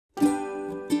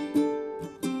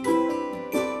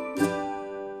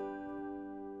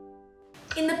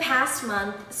past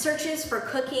month, searches for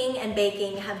cooking and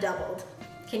baking have doubled.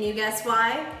 Can you guess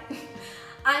why?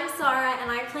 I'm Saara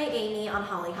and I play Amy on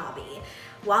Holly Hobbie.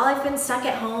 While I've been stuck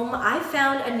at home, I've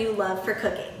found a new love for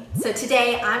cooking. So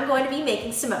today I'm going to be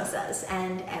making samosas,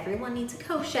 and everyone needs a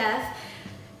co-chef.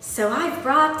 So I've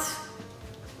brought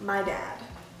my dad.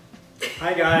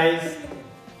 Hi guys.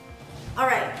 All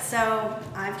right, so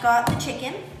I've got the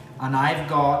chicken. And I've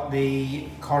got the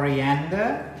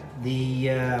coriander, the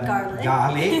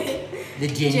garlic, the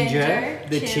ginger,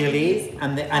 the chili,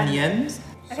 and the onions.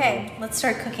 Okay, let's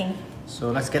start cooking. So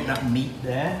let's get that meat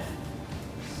there.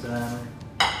 So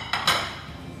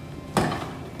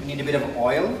we need a bit of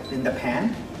oil in the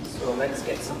pan. So let's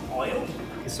get some oil.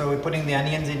 So we're putting the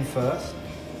onions in first.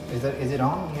 Is it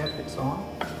on? Yep, it's on.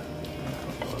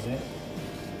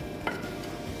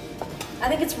 I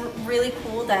think it's really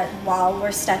cool that while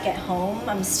we're stuck at home,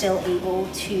 I'm still able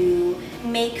to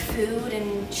make food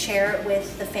and share it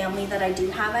with the family that I do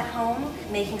have at home.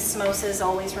 Making samosas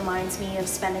always reminds me of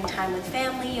spending time with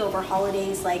family over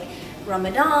holidays like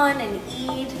Ramadan and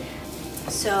Eid.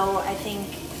 So I think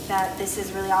that this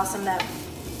is really awesome that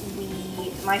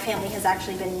my family has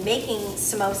actually been making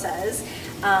samosas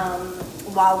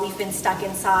while we've been stuck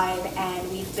inside,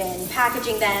 and we've been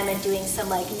packaging them and doing some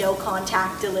like no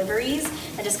contact deliveries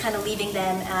and just kind of leaving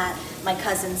them at my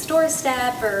cousin's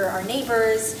doorstep or our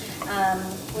neighbors,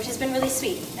 which has been really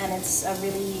sweet, and it's a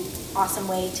really awesome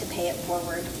way to pay it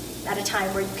forward at a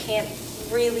time where you can't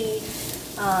really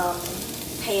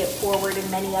pay it forward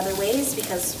in many other ways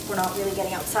because we're not really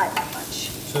getting outside that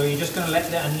much. So you're just going to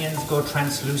let the onions go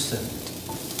translucent.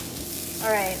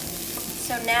 All right.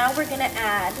 So now we're gonna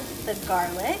add the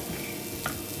garlic.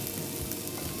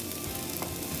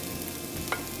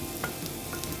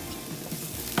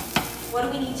 What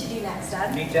do we need to do next,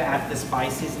 Dad? We need to add the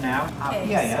spices now.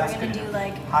 Okay, so we're gonna do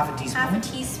like half a teaspoon. Half a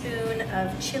teaspoon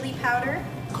of chili powder.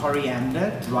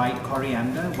 Coriander, dried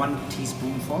coriander, 1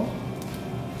 teaspoonful.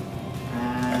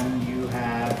 And you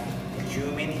have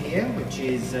cumin here, which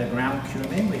is ground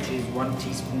cumin, which is 1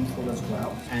 teaspoonful as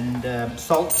well. And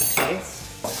salt to taste.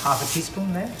 Half a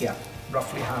teaspoon there? Yeah,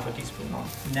 roughly half a teaspoon.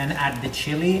 And then add the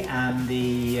chili and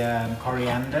the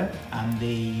coriander and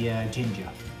the ginger.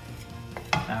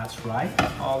 That's right,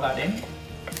 all that in.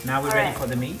 Now we're ready for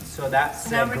the meat. So that's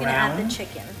now we're gonna add the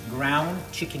chicken. Ground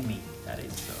chicken meat, that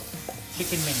is. So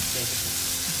chicken mince, basically.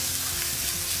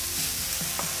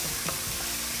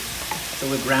 So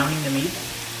we're grounding the meat.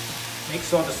 Make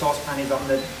sure the saucepan is on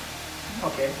the...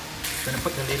 Okay. Gonna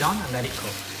put the lid on and let it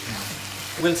cook. Now,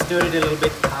 we'll stir it a little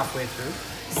bit halfway through.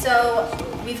 So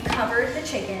we've covered the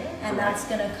chicken, and that's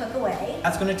gonna cook away.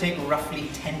 That's gonna take roughly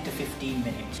 10 to 15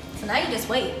 minutes. So now you just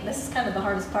wait. This is kind of the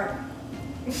hardest part.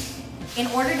 In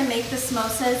order to make the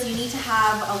samosas, you need to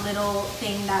have a little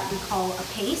thing that we call a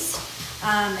paste.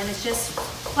 And it's just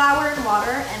flour and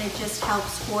water, and it just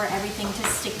helps for everything to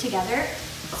stick together.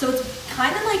 So it's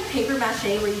kind of like paper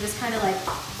mache, where you just kind of like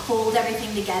fold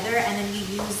everything together, and then you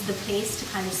use the paste to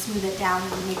kind of smooth it down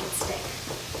and make it stick.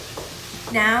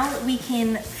 Now we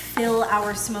can fill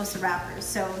our samosa wrappers.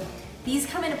 So these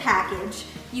come in a package.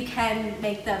 You can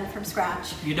make them from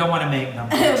scratch. You don't want to make them.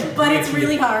 But it's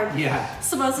really hard. Yeah.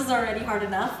 Samosas are already hard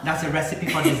enough. That's a recipe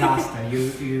for disaster.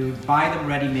 You buy them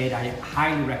ready-made. I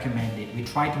highly recommend it. We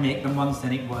tried to make them once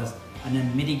and it was an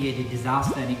unmitigated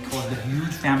disaster, and it caused a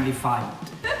huge family fight.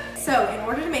 So in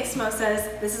order to make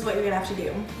samosas, this is what you're gonna have to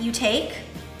do. You take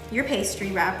your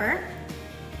pastry wrapper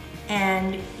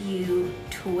and you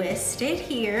twist it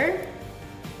here,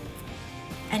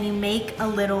 and you make a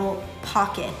little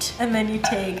pocket. And then you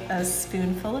take a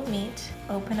spoonful of meat,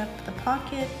 open up the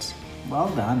pocket. Well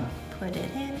done. Put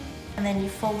it in, and then you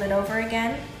fold it over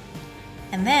again.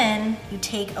 And then you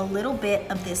take a little bit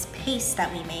of this paste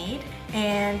that we made,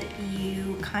 and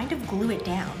you kind of glue it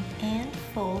down and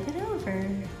fold it over.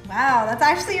 Wow, that's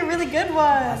actually a really good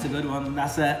one. That's a good one.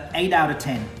 That's a 8 out of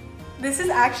 10. This is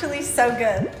actually so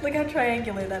good. Look how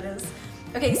triangular that is.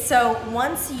 Okay, so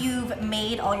once you've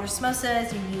made all your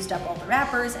samosas, you've used up all the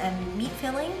wrappers and meat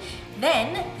filling,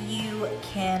 then you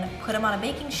can put them on a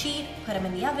baking sheet, put them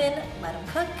in the oven, let them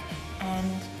cook,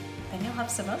 and then you'll have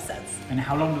samosas. And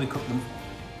how long do we cook them for?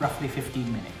 Roughly 15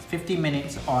 minutes. 15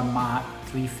 minutes on Mark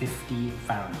 350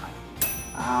 Fahrenheit.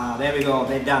 Ah, there we go,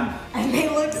 they're done. And they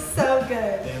look so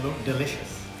good. They look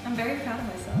delicious. I'm very proud of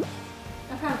myself.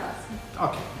 I'm proud of us.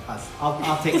 Okay, us.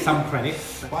 I'll take some credit.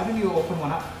 Why don't you open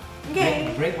one up?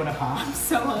 Okay. Break one apart. I'm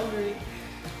so hungry.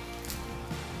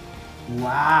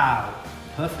 Wow,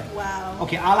 perfect. Wow.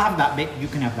 Okay, I'll have that bit, you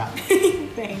can have that.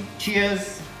 Thanks.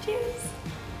 Cheers. Cheers.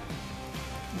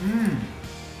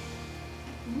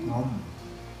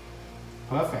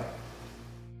 Perfect.